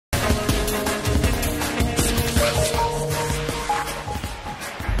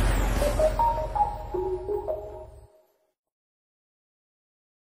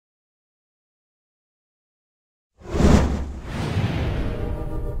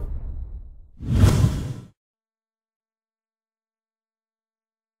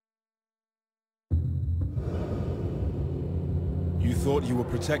thought you were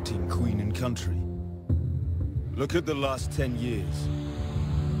protecting Queen and Country. Look at the last 10 years.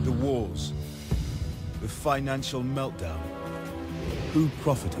 The wars. The financial meltdown. Who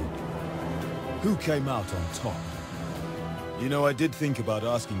profited? Who came out on top? You know, I did think about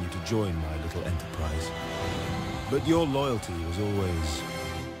asking you to join my little enterprise. But your loyalty was always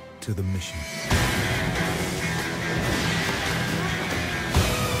to the mission.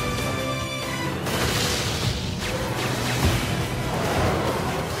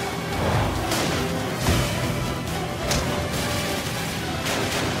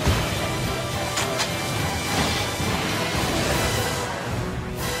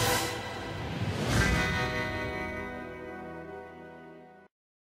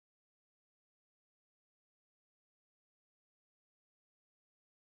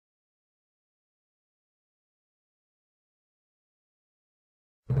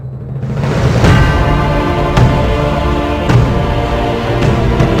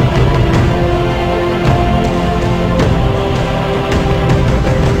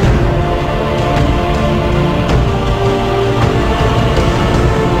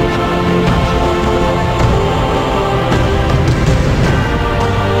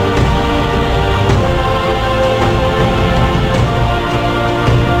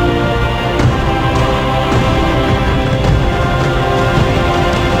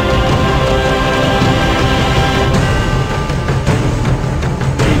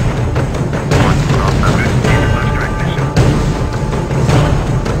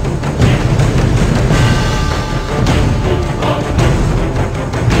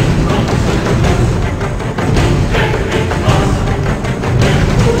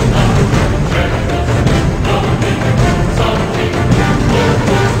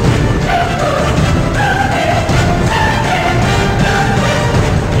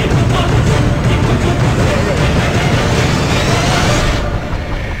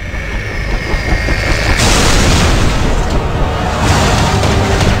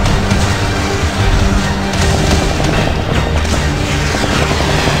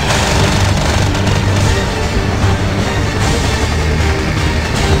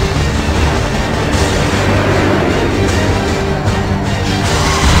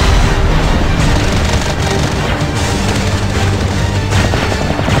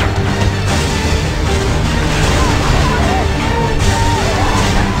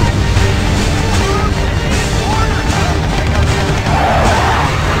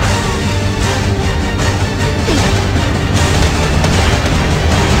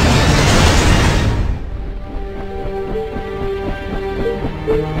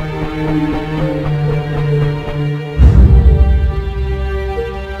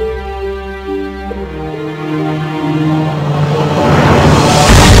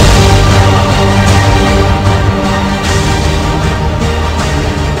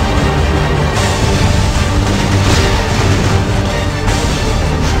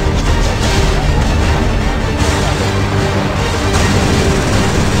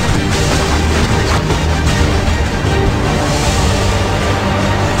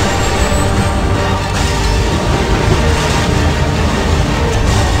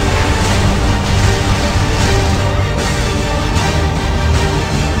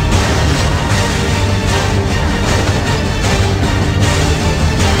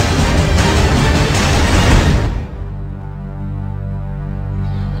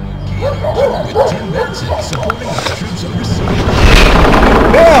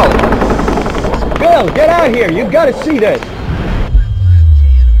 Bill, get out here! You've got to see this!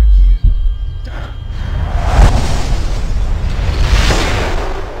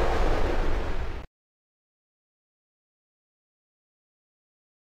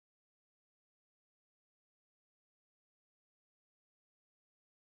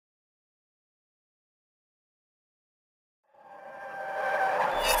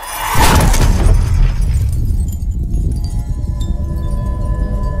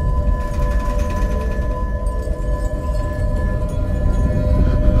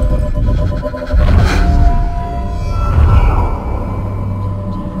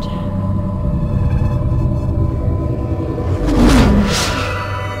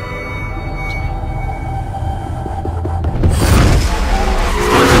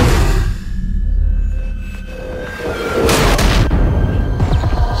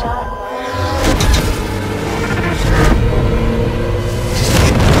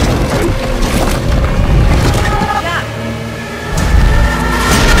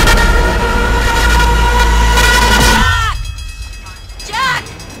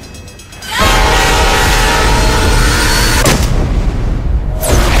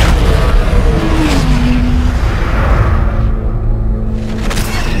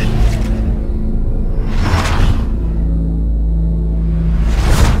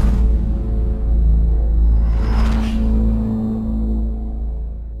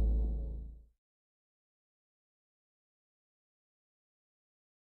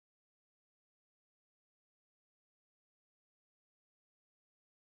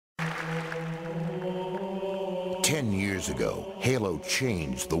 10 years ago, Halo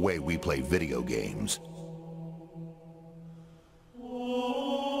changed the way we play video games.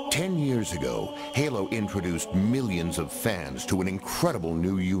 10 years ago, Halo introduced millions of fans to an incredible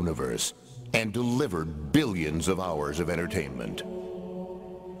new universe and delivered billions of hours of entertainment.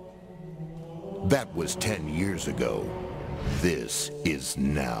 That was 10 years ago. This is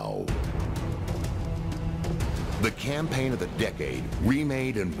now. The campaign of the decade,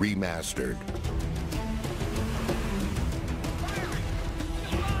 remade and remastered.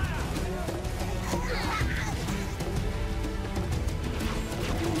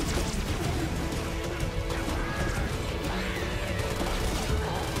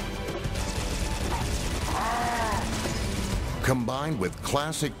 Combined with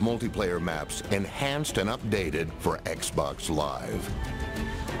classic multiplayer maps enhanced and updated for Xbox Live.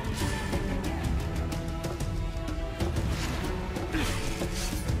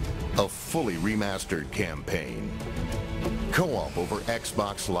 A fully remastered campaign. Co-op over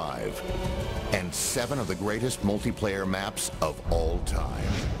Xbox Live. And 7 of the greatest multiplayer maps of all time.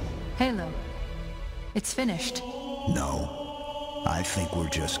 Halo. It's finished. No. I think we're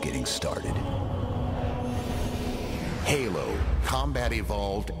just getting started. Halo Combat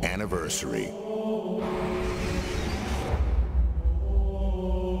Evolved Anniversary.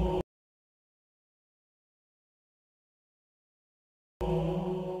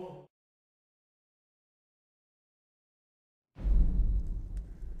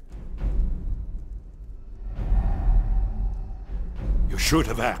 You should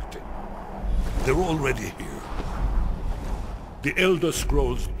have acted. They're already here. The Elder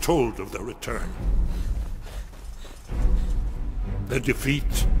Scrolls told of their return. Their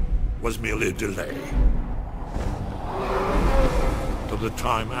defeat was merely a delay. To the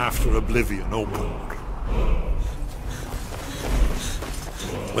time after Oblivion opened.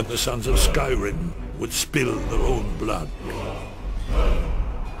 When the Sons of Skyrim would spill their own blood.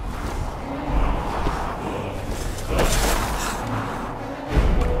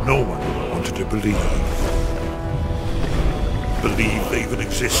 But no one wanted to believe they even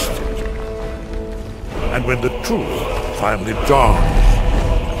existed. And when the truth finally dawns,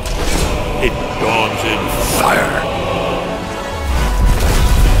 it dawns in fire.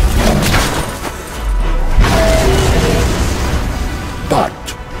 But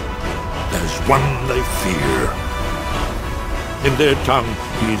there's one they fear. In their tongue,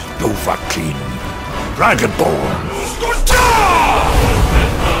 he's Dovahkiin, Dragonborn.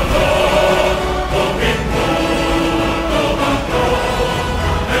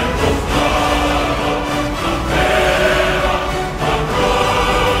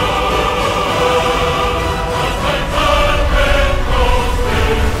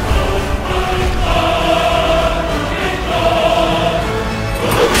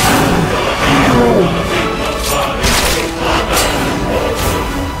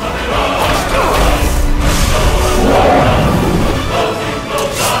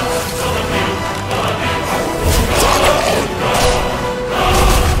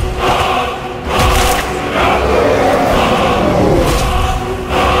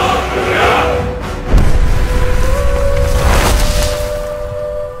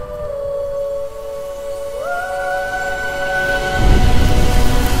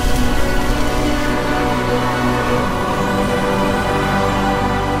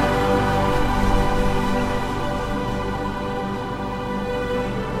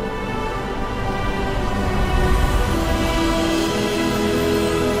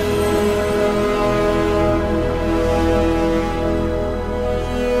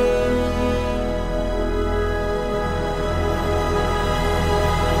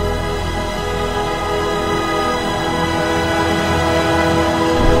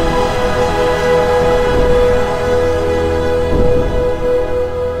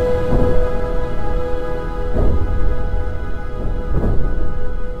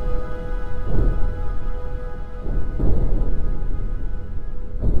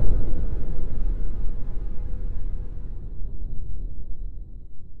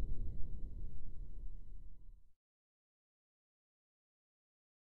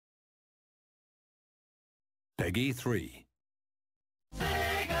 Peggy 3.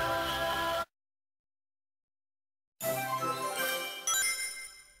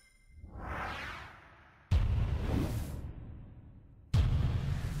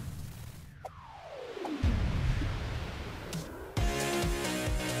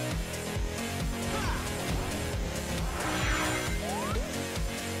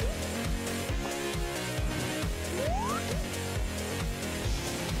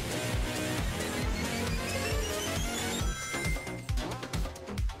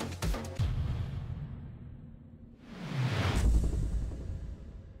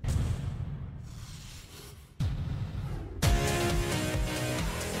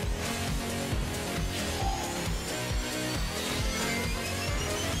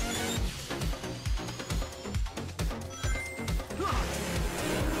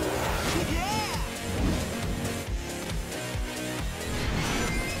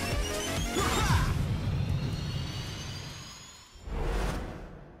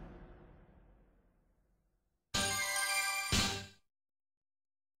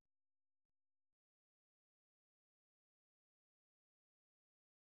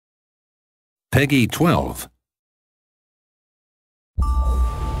 Peggy 12.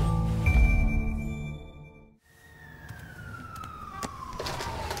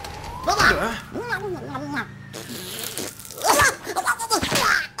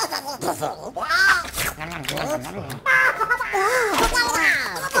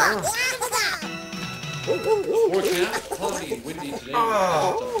 Forecast, cloudy and windy today with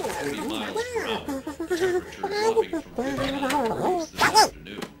gusts up to 40 miles per hour. Temperature dropping from 59 degrees this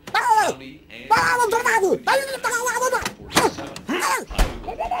afternoon. Cloudy and 47.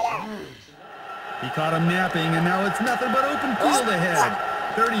 He caught him napping, and now it's nothing but open field ahead.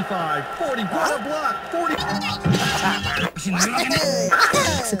 35, 40, what a block, 40.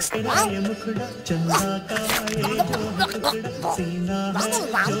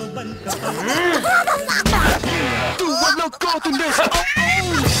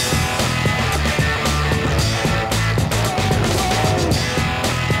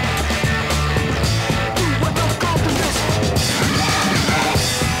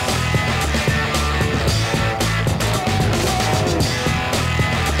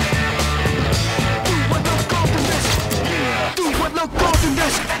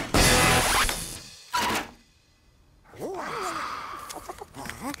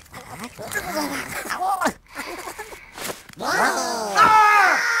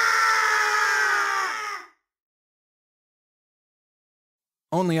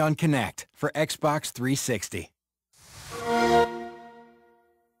 Only on Connect for Xbox 360.